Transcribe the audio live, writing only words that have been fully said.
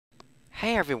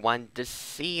Hey everyone, this is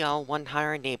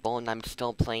CEO100 and I'm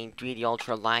still playing 3D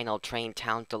Ultra Lionel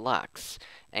TrainTown Deluxe.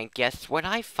 And guess what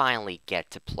I finally get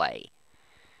to play?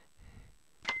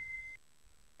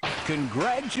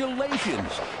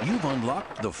 Congratulations! You've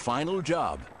unlocked the final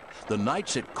job. The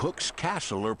knights at Cook's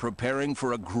Castle are preparing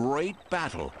for a great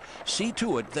battle. See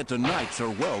to it that the knights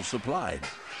are well supplied.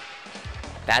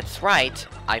 That's right,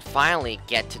 I finally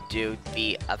get to do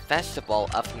the Festival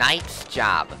of Knights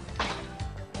job.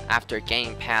 After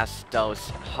getting past those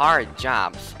hard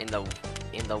jobs in the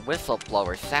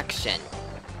whistleblower section.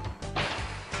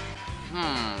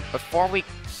 Before we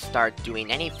start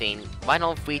doing anything, why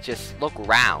don't we just look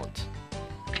around?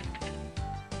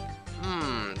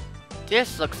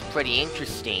 This looks pretty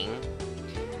interesting.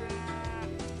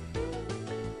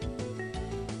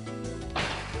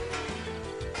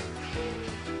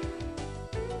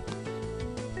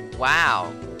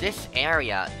 Wow, this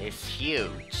area is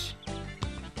huge.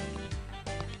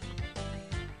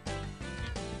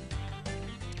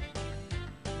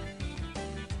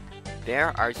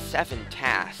 There are 7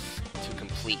 tasks to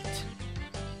complete.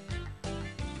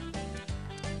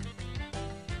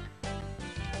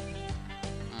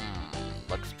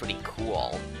 Looks pretty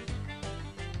cool.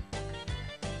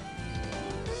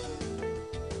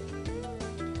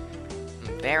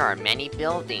 There are many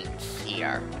buildings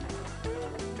here.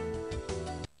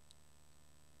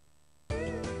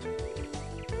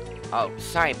 Oh,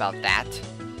 sorry about that.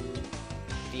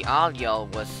 The audio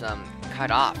was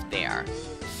cut off there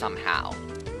somehow.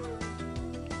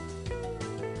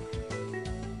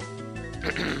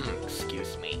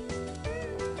 Excuse me.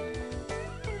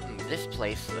 This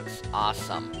place looks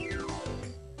awesome.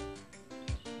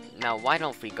 Now why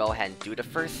don't we go ahead and do the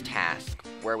first task,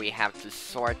 where we have to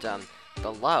sort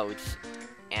the loads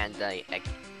and the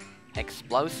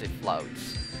explosive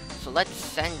loads. So let's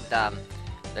send the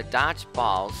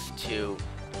dodgeballs to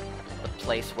the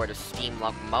place where the steam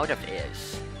locomotive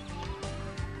is.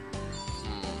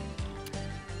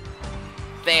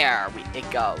 There it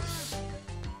goes.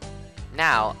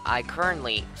 Now, I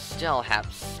currently still have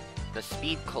the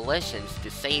speed collisions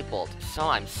disabled, so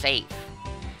I'm safe.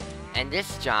 And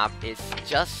this job is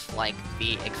just like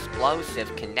the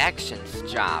explosive connections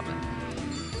job.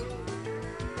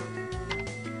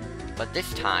 But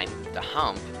this time, the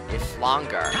hump is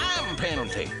longer. Time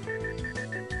penalty!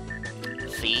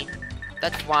 See?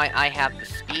 That's why I have the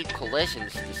speed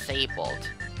collisions disabled.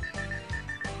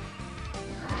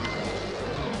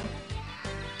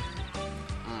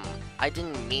 I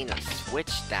didn't mean to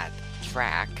switch that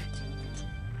track.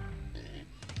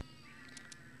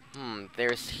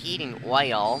 There's heating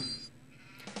oil.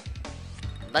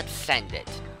 Let's send it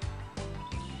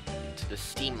to the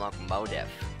steam locomotive.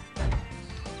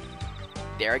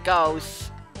 There it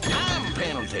goes. Time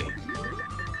penalty!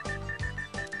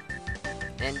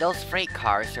 And those freight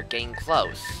cars are getting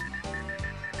close.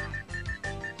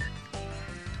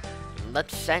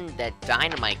 Let's send that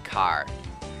dynamite car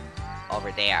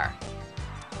over there.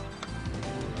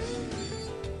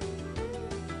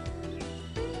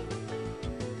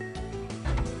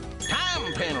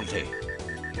 Penalty.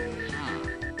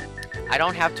 I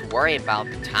don't have to worry about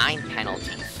the time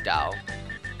penalties, though.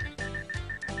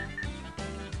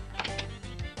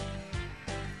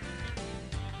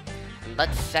 And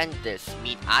let's send this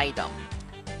meat item.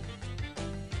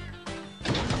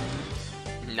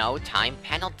 No time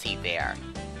penalty there.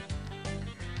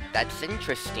 That's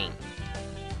interesting.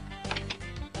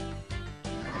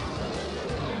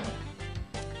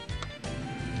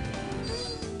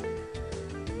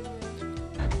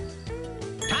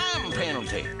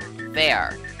 Penalty.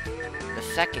 There. The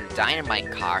second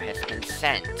dynamite car has been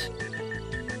sent.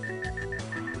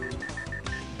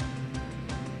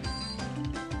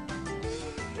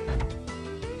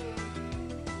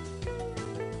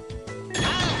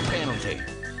 Penalty.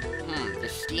 The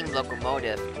steam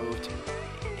locomotive moved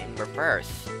in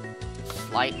reverse.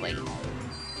 Slightly.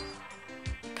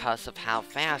 Because of how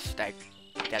fast that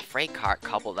freight car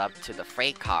coupled up to the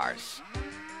freight cars.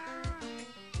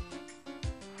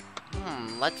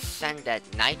 Let's send that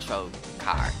nitro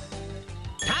car.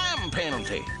 Time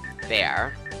penalty.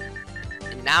 There.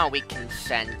 And now we can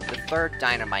send the third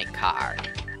dynamite car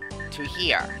to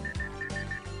here.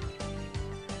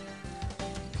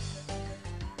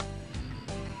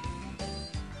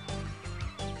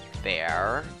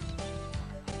 There.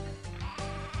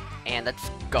 And let's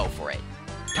go for it.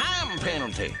 Time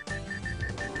penalty.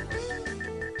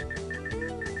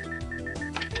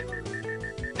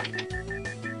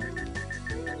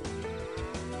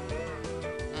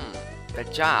 The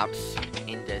jobs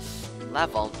in this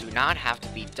level do not have to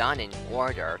be done in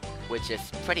order, which is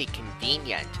pretty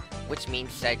convenient which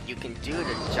means that you can do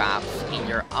the jobs in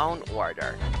your own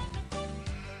order.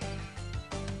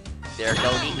 There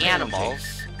go the animals.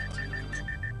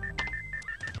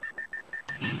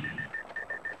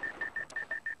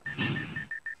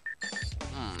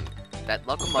 That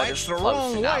locomotive's That's the close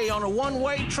wrong enough. way on a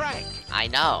one-way track. I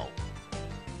know.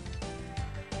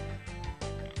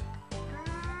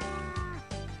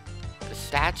 The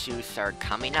statues are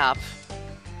coming up.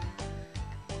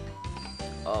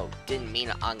 Oh, didn't mean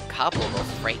to uncouple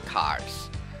those freight cars.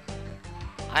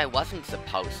 I wasn't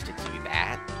supposed to do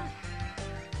that.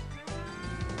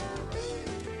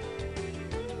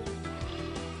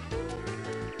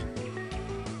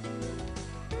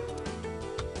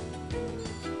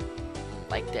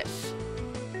 Like this.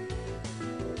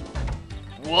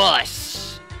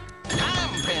 Whoosh!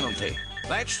 Time penalty.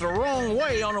 That's the wrong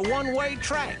way on a one-way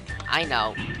track. I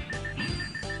know.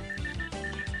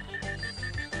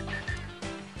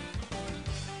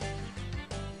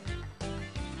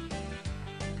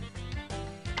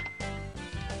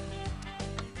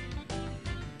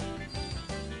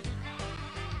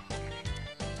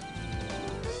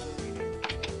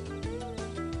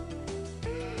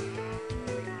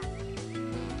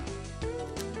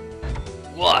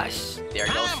 Whoosh! There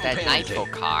goes that penalty. nitro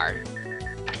car.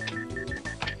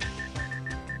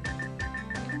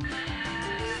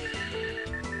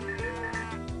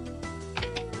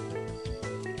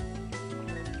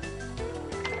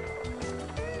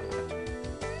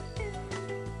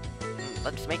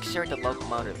 Let's make sure the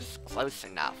locomotive's close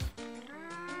enough.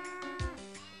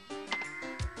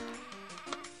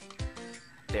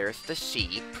 There's the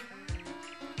sheep.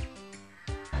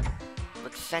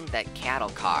 Let's send that cattle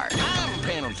car. Time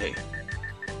penalty.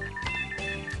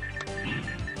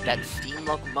 That steam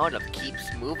locomotive keeps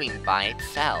moving by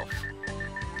itself.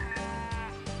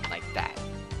 Like that.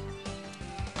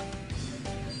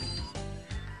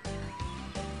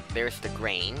 There's the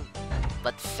grain.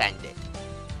 Let's send it.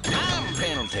 Time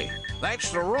penalty.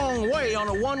 That's the wrong way on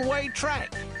a one-way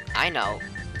track. I know.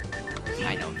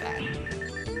 I know that.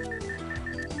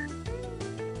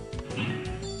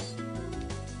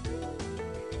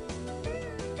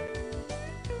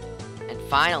 And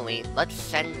finally, let's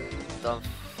send the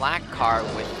flat car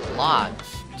with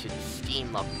logs to the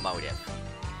steam locomotive.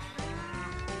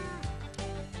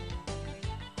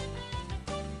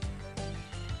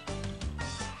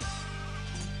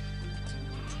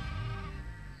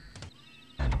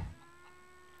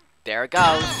 There it goes.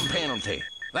 Time penalty.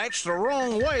 That's the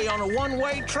wrong way on a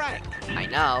one-way track. I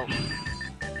know.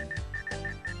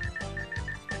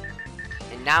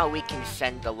 And now we can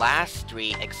send the last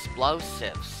 3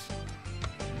 explosives.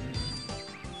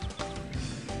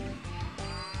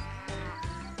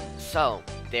 So,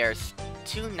 there's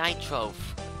 2 nitro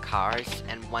cars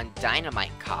and 1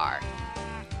 dynamite car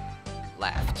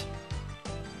left.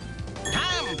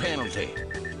 Time penalty.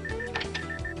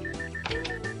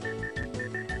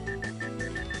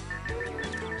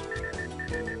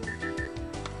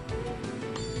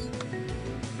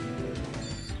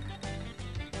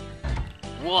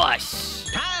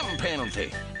 Whoosh! Time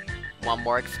penalty. 1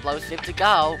 more explosive to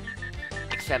go.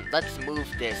 Except let's move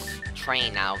this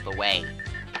train out of the way.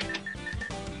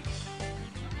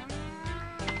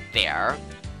 There.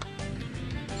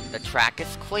 The track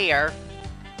is clear.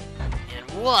 And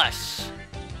whoosh!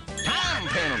 Time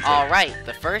penalty. Alright,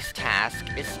 the first task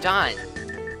is done.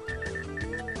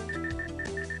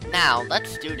 Now,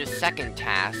 let's do the second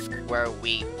task where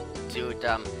we do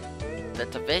the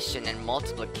division and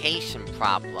multiplication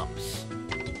problems.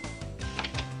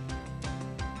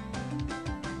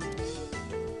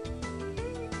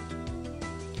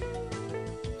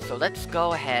 So let's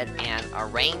go ahead and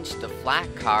arrange the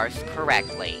flat cars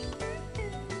correctly.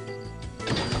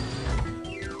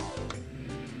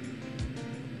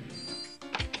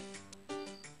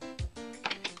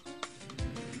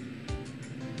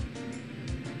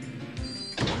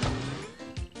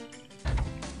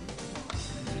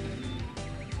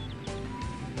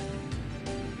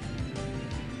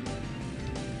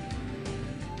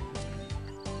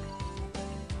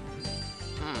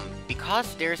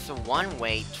 Because there's a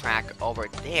one-way track over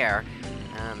there,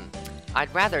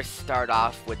 I'd rather start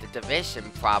off with the division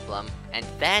problem, and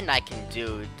then I can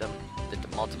do the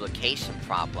multiplication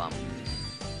problem.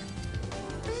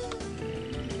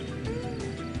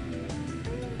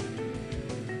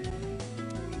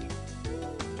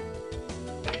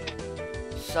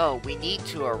 So we need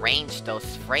to arrange those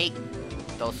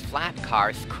flat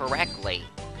cars correctly.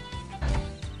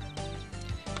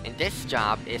 And this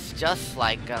job is just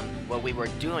like what we were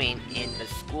doing in the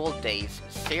School Days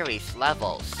series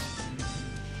levels.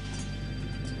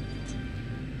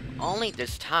 only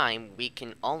this time we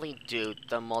can only do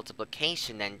the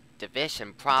multiplication and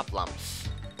division problems.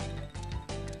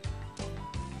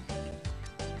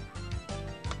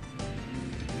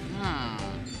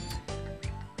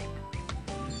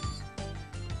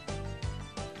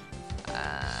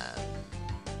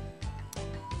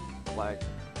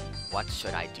 What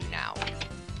should I do now?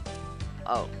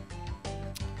 Oh.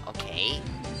 Okay.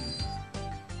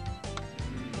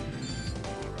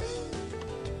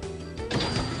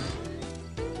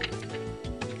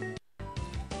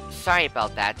 Sorry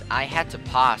about that, I had to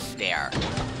pause there.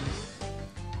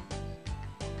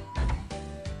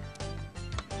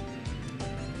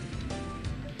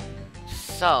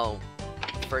 So,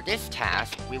 for this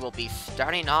task, we will be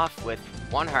starting off with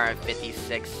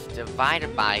 156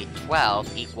 divided by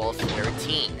 12 equals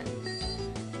 13.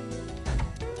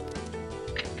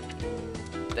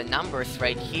 The numbers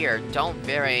right here don't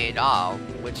vary at all,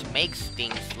 which makes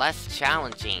things less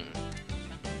challenging.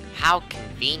 How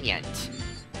convenient.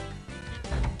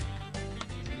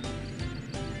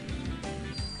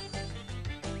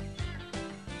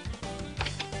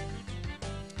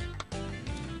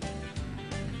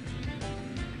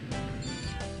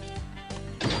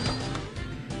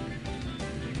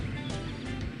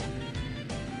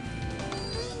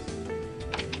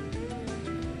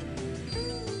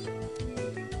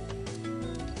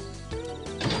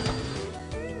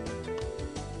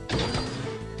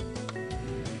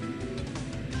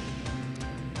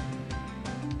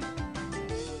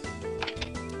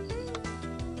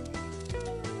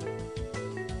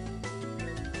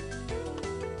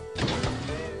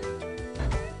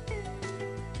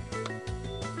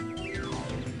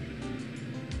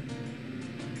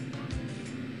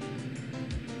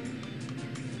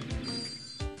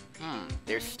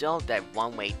 There's still that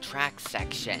one-way track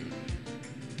section,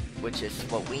 which is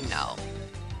what we know.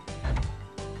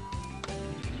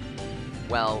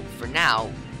 Well, for now,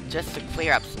 just to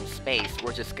clear up some space,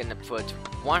 we're just gonna put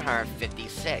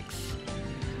 156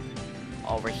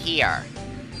 over here,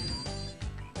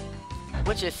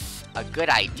 which is a good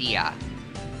idea.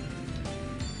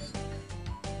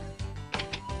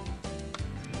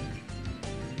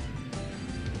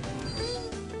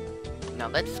 Now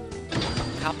let's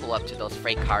couple up to those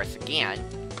freight cars again.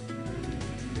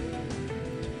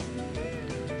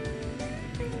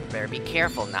 Better be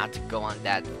careful not to go on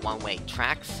that one-way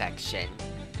track section.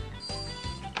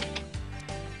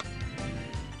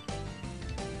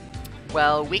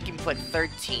 Well, we can put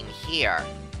 13 here.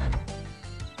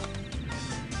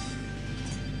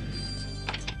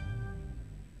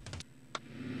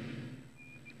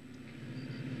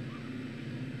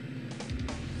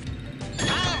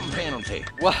 Penalty.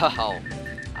 Whoa!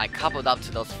 I coupled up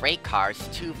to those freight cars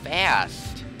too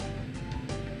fast.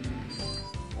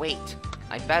 Wait,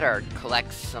 I better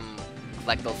collect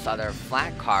those other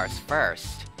flat cars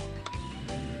first.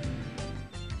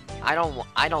 I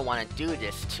don't want to do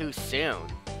this too soon.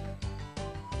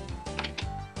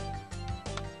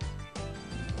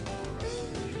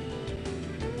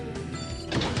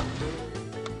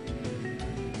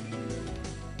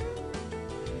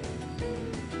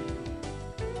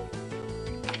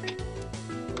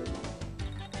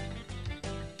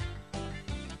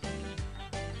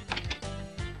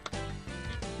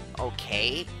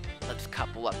 Okay, let's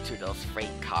couple up to those freight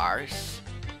cars.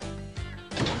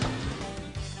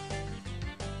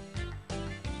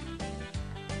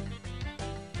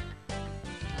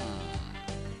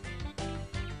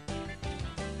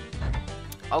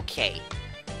 Okay.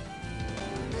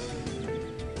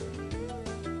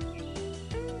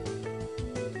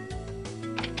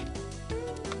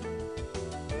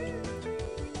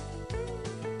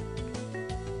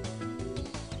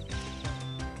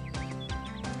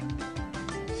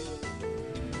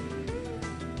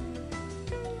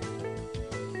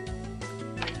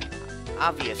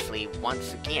 Obviously,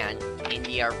 once again, in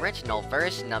the original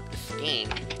version of this game,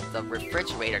 the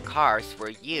refrigerator cars were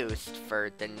used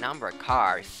for the number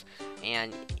cars,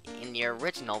 and in the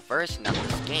original version of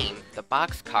this game, the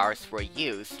box cars were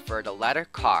used for the letter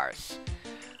cars.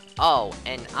 Oh,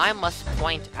 and I must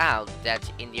point out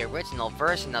that in the original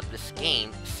version of this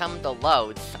game, some of the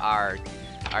loads are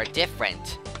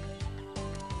different.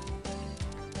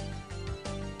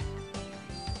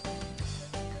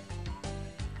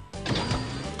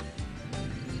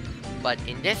 But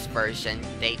in this version,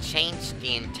 they changed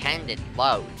the intended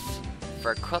loads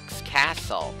for Cook's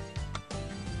Castle.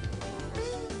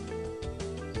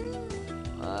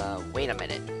 Wait a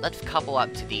minute. Let's couple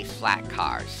up to these flat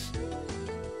cars.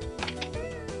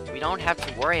 We don't have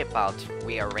to worry about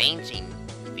rearranging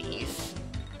these,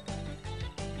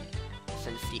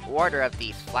 since the order of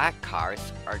these flat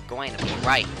cars are going to be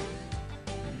right.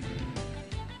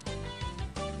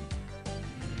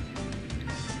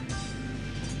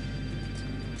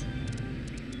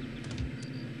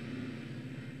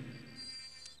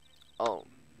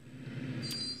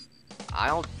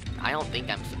 I don't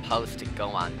think I'm supposed to go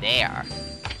on there.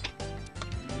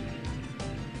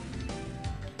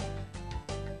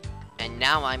 And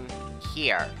now I'm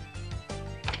here.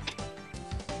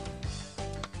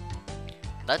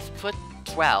 Let's put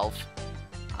 12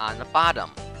 on the bottom.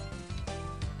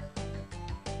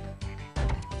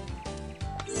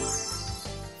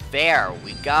 There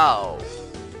we go.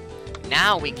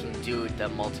 Now we can do the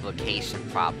multiplication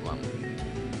problem.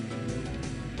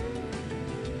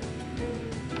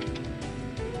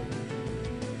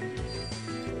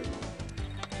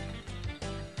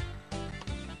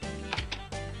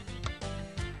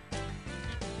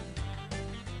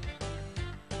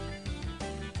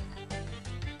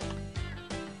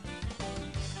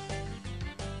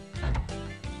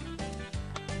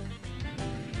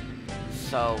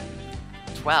 So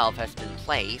 12 has been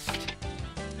placed.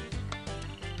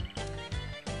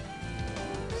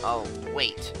 Oh,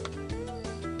 wait.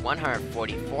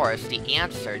 144 is the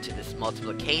answer to this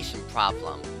multiplication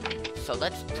problem. So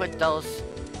let's put those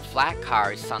flat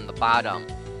cards on the bottom.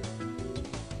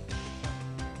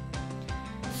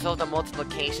 So the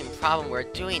multiplication problem we're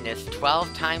doing is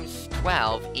 12 times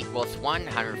 12 equals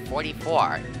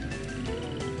 144.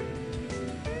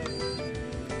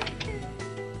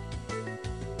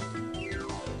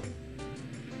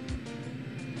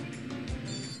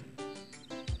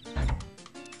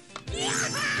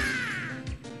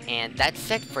 And that's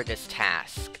it for this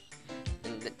task.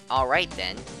 Alright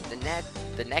then,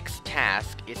 the next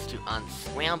task is to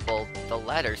unscramble the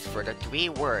letters for the 3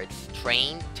 words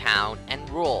train, town, and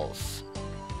rules.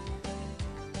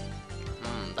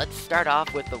 Let's start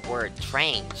off with the word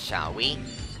train, shall we?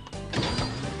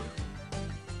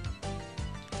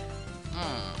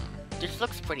 This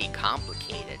looks pretty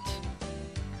complicated.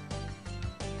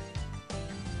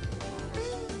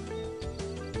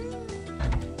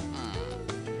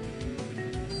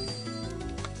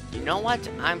 You know what?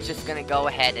 I'm just gonna go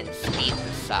ahead and speed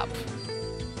this up.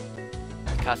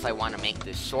 Because I want to make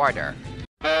this shorter.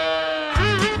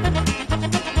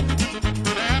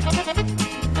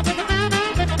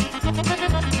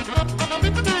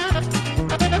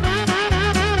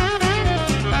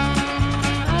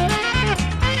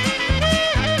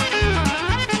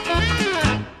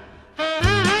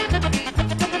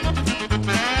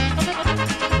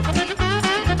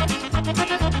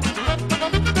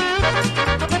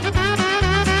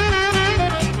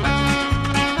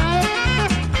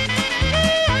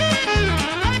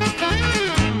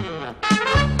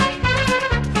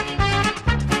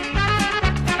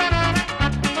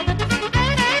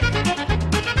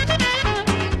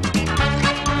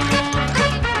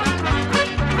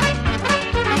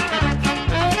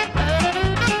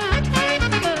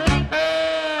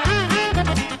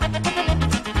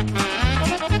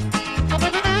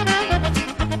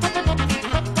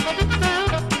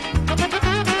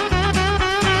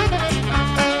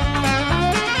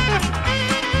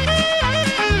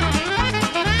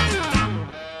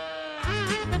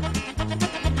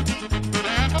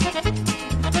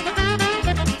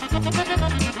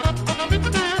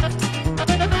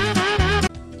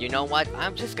 You know what?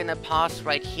 I'm just gonna pause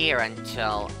right here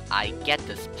until I get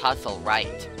this puzzle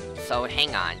right. So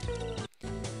hang on.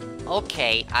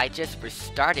 Okay, I just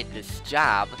restarted this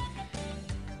job.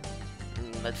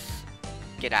 Let's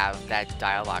get out of that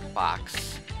dialog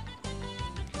box.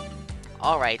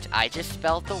 Alright, I just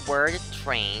spelled the word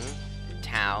train,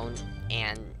 town,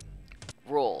 and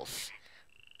rules.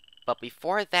 But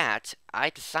before that,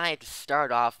 I decided to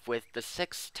start off with the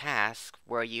 6th task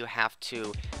where you have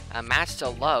to match the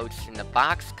loads in the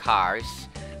boxcars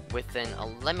within a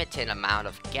limited amount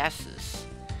of guesses.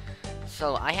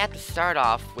 So I had to start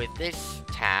off with this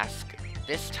task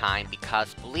this time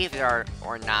because, believe it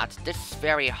or not, this is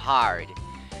very hard.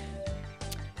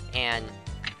 And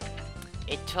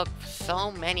it took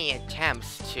so many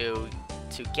attempts to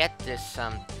get this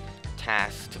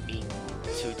task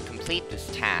to complete this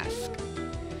task.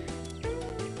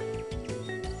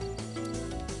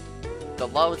 The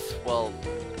loads will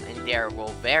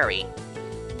vary.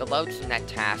 The loads in that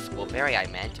task will vary,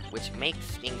 which makes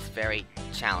things very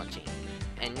challenging.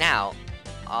 And now,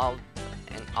 all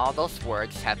those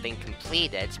words have been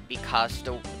completed because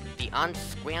the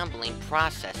unscrambling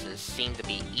processes seem to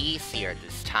be easier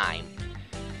this time.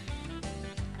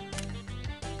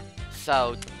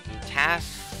 So, task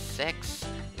 6,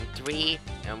 3,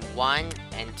 and 1,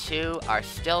 and 2 are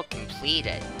still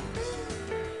completed.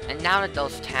 And now that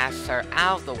those tasks are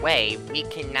out of the way, we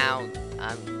can now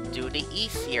do the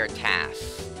easier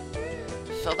tasks.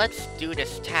 So let's do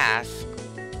this task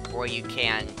where you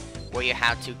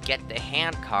have to get the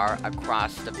handcar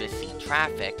across the busy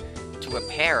traffic to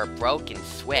repair a broken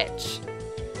switch.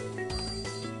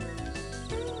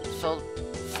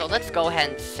 So let's go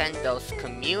ahead and send those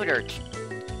commuter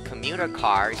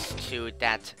cars to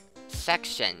that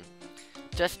section,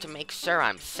 just to make sure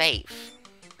I'm safe.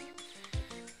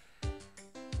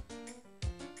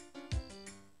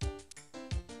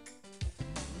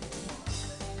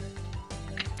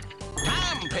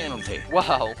 Time penalty.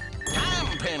 Whoa,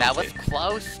 Time penalty. that was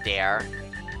close there.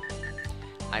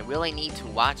 I really need to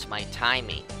watch my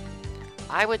timing.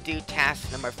 I would do task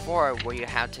number 4, where you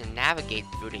have to navigate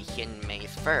through the hidden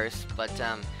maze first, but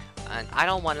and I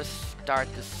don't want to start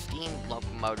the steam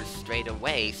locomotive straight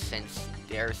away, since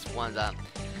there's one of the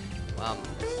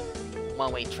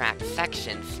one-way track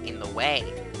sections in the way.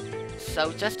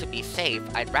 So just to be safe,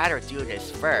 I'd rather do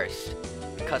this first,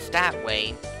 because that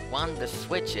way, one of the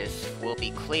switches will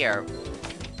be clear.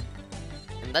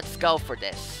 And let's go for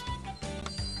this.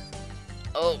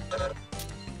 Oh,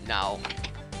 no.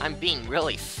 I'm being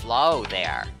really slow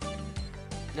there.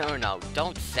 No,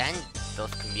 don't send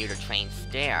those commuter trains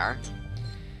there.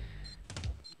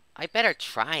 I better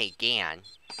try again.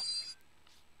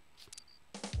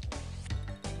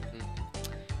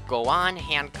 Go on,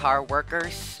 handcar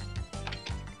workers.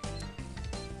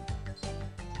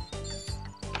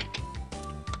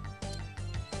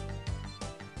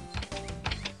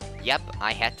 Yep,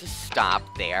 I had to stop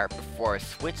there before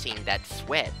switching that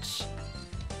switch.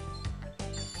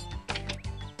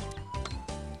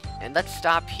 And let's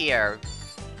stop here,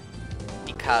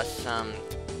 because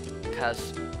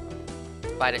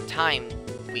by the time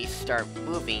we start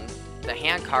moving, the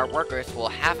handcar workers will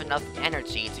have enough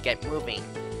energy to get moving.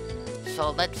 So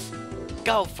let's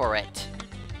go for it.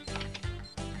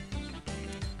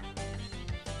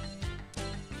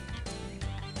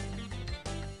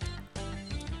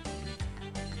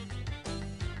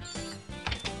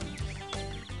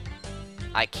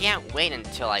 I can't wait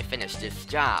until I finish this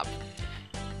job.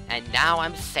 And now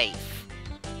I'm safe.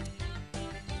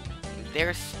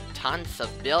 There's tons of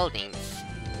buildings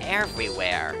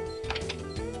everywhere.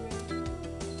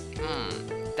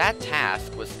 That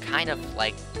task was kind of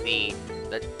like the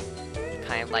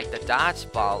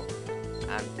dodgeball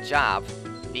job,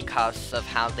 because of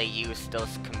how they use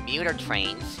those commuter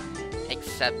trains.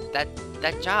 Except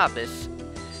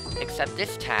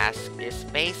this task is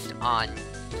based on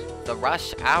the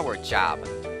rush hour job.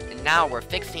 And now we're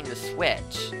fixing the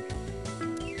switch.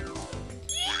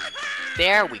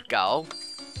 There we go.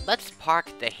 Let's park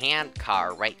the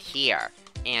handcar right here.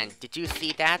 And did you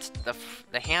see that?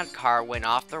 The handcar went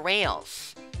off the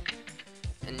rails.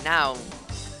 And now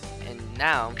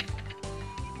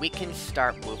we can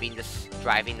start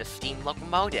driving the steam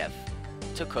locomotive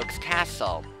to Cook's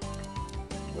Castle.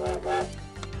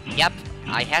 Yep,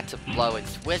 I had to blow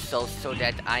its whistle so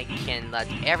that I can let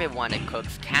everyone at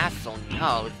Cook's Castle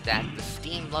know that the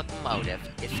steam locomotive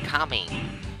is coming.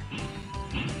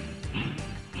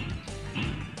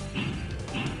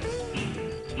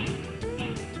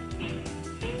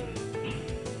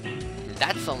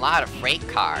 That's a lot of freight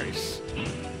cars.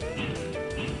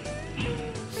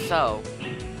 So,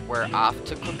 we're off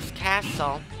to Cook's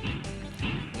Castle.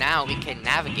 Now we can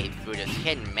navigate through this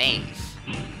hidden maze.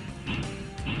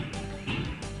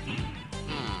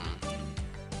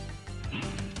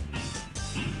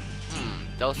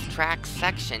 Those track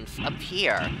sections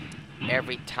appear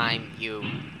every time you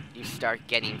start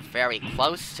getting very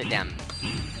close to them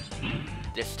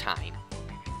this time.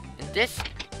 And this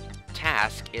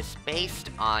task is based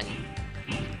on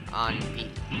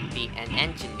an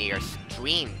engineer's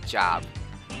dream job.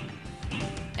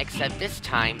 Except this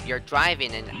time, you're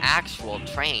driving an actual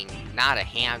train, not a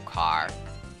handcar.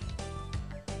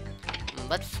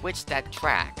 Let's switch that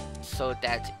track so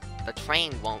that the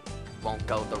train won't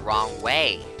go the wrong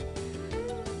way.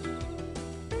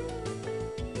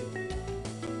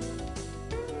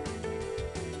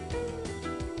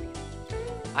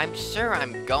 I'm sure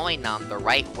I'm going on the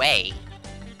right way.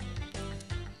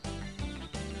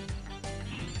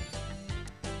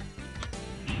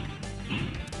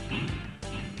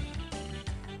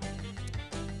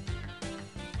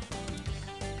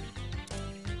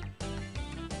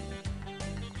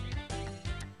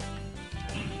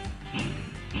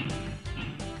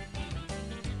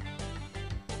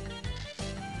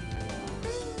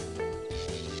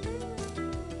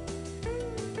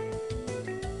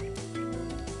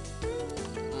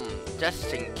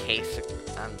 Just in case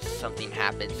something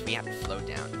happens, we have to slow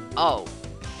down. Oh,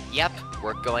 yep,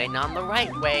 we're going on the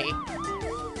right way.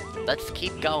 Let's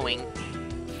keep going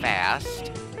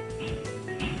fast.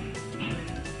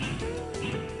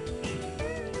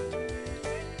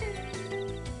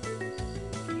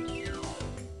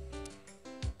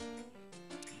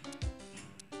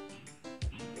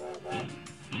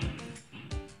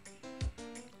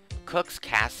 Cook's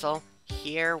Castle,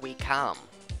 here we come.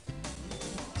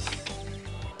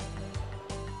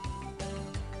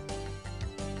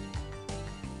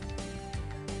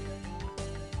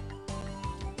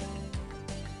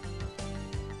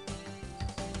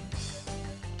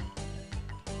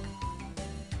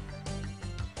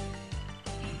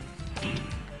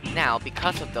 Now,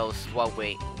 because of those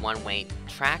one-way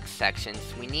track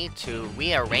sections, we need to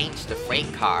rearrange the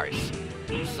freight cars.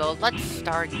 So let's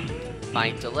start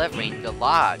by delivering the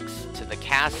logs to the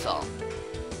castle.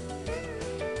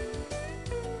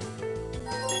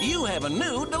 You have a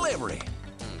new delivery.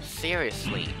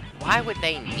 Seriously, why would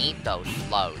they need those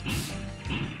loads?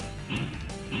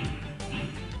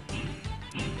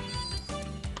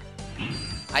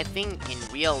 I think in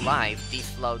real life,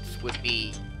 these loads would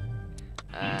be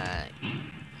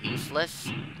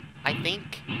useless, I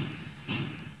think.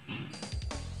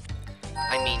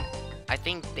 I mean, I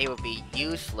think they would be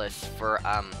useless for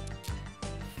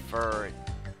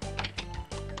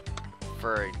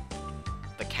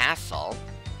the castle.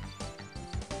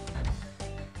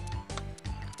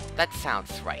 That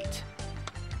sounds right.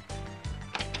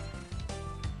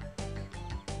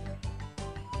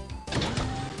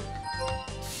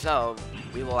 So,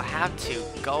 we will have to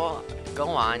go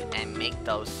on and make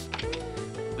those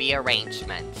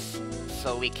rearrangements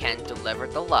so we can deliver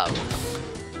the loads.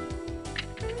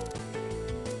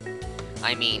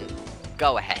 I mean,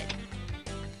 go ahead.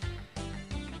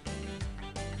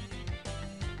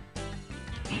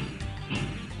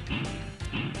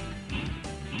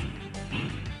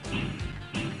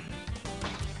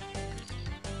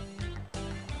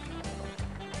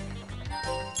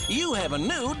 You have a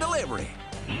new delivery.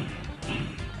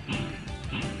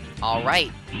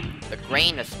 Alright, the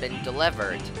grain has been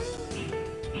delivered.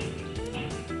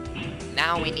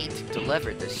 Now we need to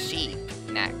deliver the sheep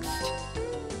next.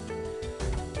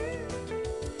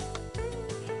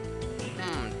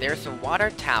 There's a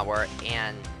water tower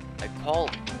and a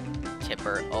coal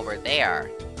tipper over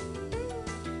there.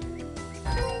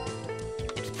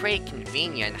 It's pretty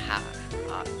convenient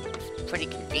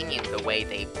the way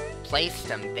they placed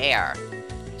them there,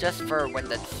 just for when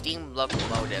the steam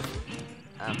locomotive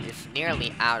is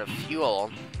nearly out of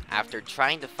fuel after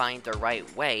trying to find the right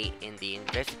way in the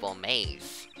invisible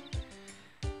maze.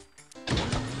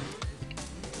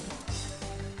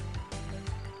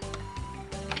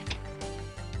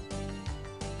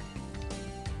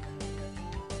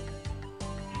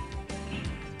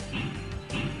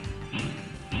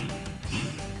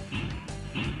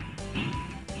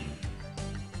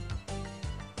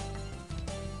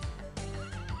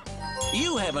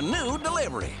 You have a new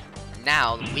delivery.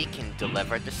 Now we can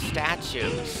deliver the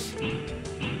statues.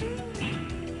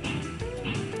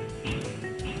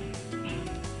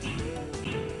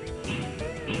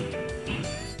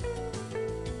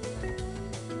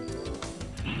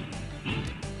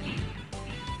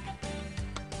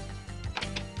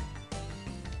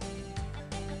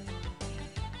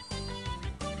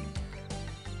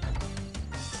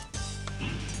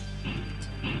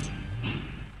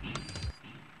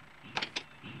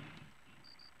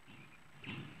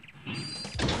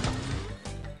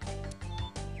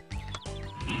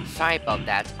 Sorry about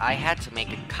that, I had to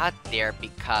make a cut there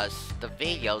because the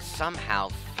video somehow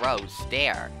froze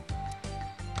there.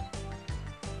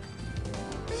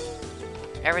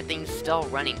 Everything's still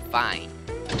running fine.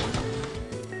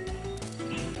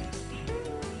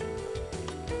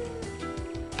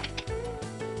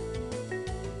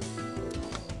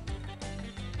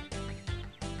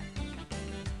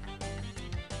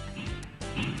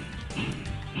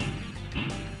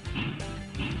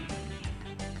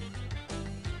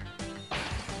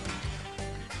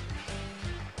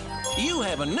 You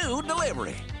have a new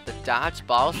delivery. The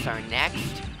dodgeballs are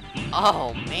next.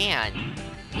 Oh man,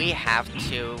 we have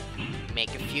to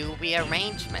make a few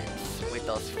rearrangements with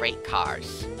those freight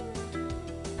cars.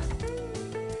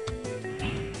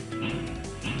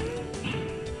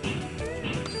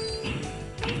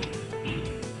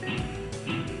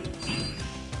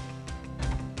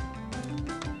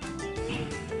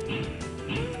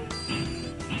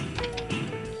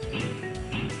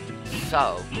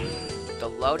 So, the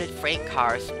loaded freight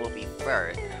cars will be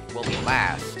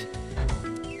last,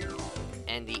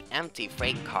 and the empty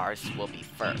freight cars will be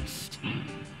first.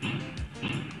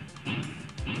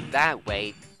 That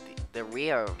way, the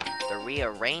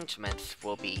rearrangements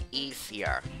will be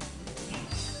easier.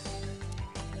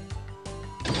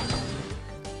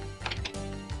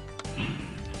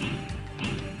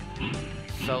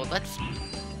 So let's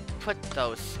put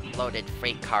those loaded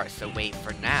freight cars away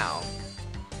for now,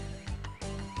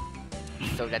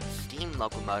 so that the steam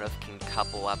locomotive can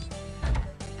couple up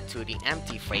to the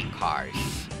empty freight cars.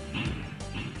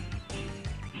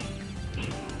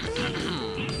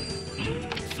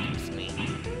 Excuse me.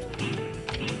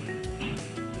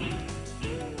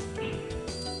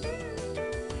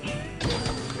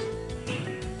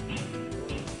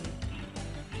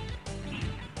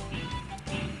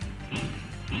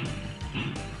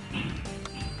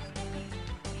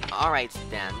 Alright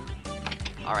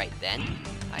then,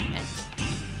 I meant.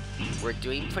 We're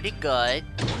doing pretty good.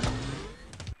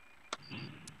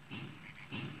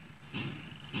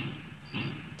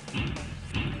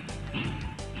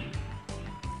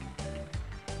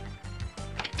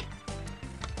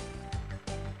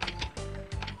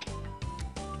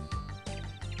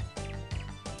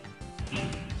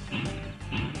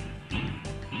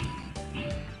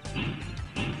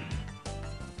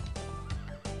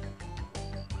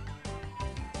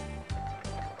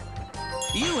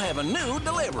 You have a new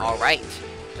delivery. Alright,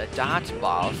 the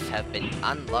dodgeballs have been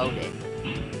unloaded.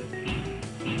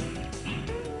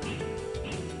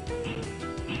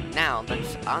 Now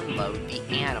let's unload the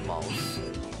animals.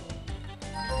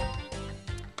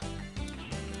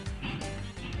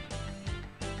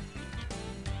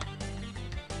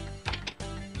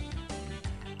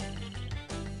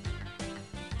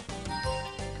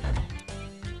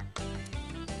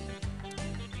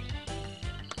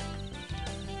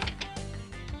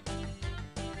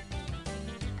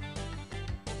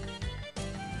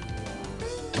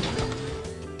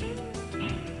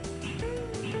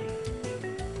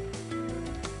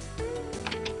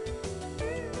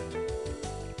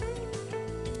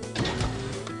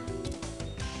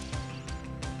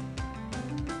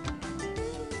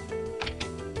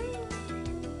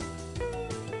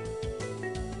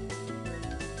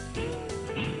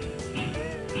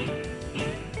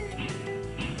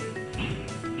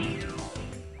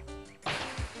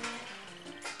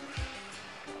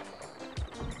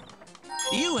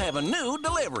 You have a new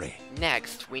delivery.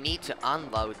 Next, we need to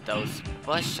unload those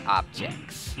bush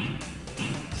objects.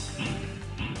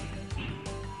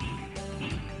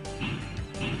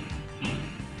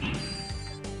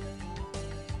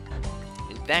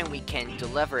 And then we can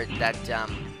deliver that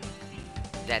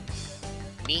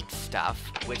meat stuff,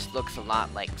 which looks a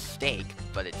lot like steak,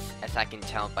 but it's, as I can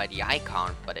tell by the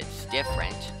icon, but it's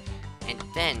different. And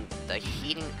then the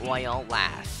heating oil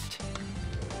last.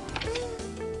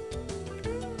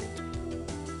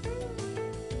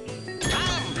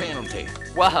 Penalty.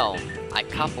 Whoa! I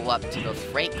couple up to those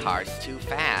freight cars too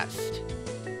fast.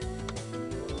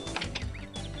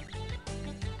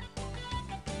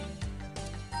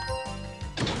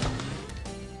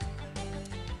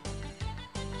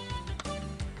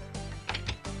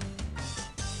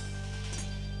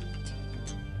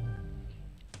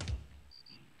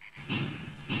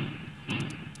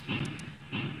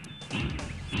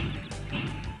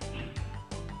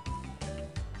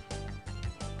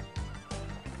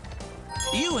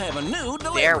 You have a new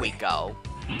delivery. There we go.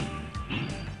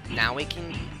 Now we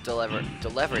can deliver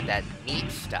that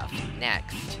meat stuff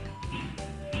next.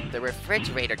 The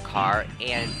refrigerator car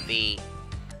and a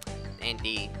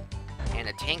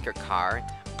tanker car,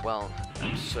 well,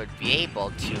 should be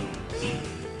able to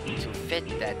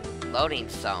fit that loading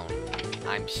zone,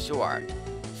 I'm sure.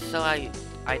 So I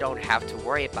don't have to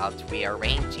worry about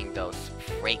rearranging those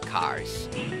freight cars.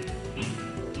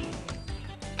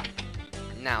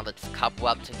 Now let's couple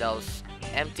up to those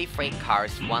empty freight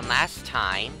cars one last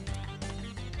time.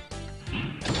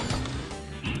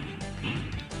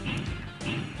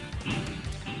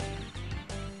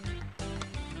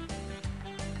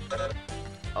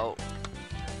 Oh.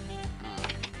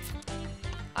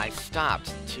 I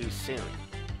stopped too soon.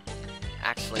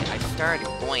 Actually, I started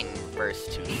going in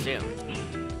reverse too soon.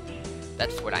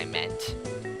 That's what I meant.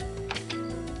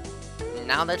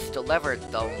 Now let's deliver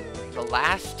the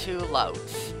last two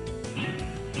loads.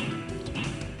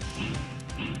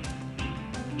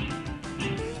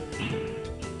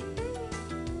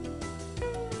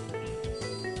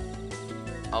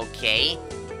 Okay.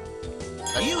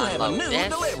 Let's you have a new this,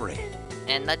 delivery.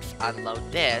 and let's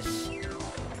unload this.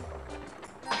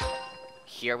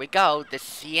 Here we go, this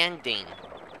is the ending.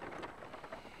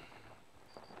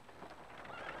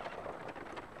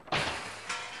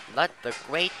 Let the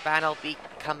great battle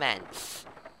commence.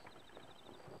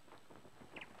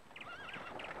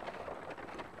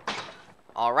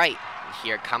 Alright,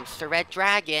 here comes the red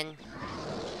dragon.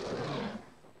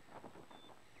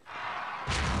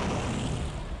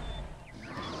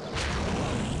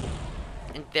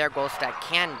 And there goes that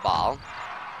cannonball.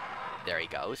 There he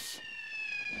goes.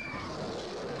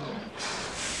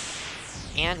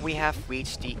 And we have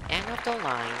reached the end of the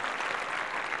line.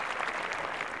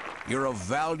 You're a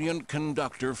valiant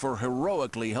conductor for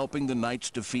heroically helping the knights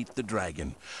defeat the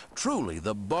dragon. Truly,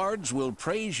 the bards will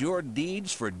praise your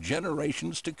deeds for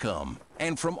generations to come.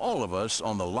 And from all of us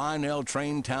on the Lionel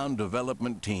TrainTown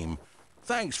development team,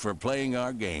 thanks for playing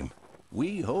our game.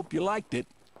 We hope you liked it.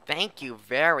 Thank you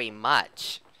very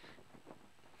much.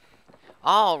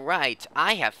 Alright,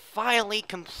 I have finally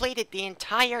completed the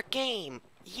entire game.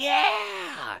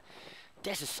 Yeah!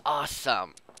 This is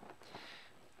awesome.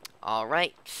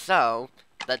 Alright, so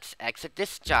let's exit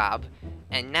this job,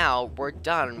 and now we're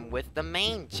done with the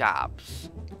main jobs,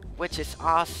 which is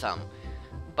awesome.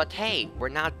 But hey, we're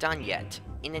not done yet.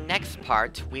 In the next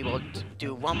part, we will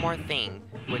do one more thing,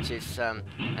 which is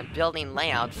building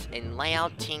layouts in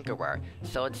Layout Tinkerer.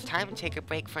 So it's time to take a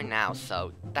break for now,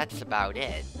 so that's about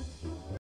it.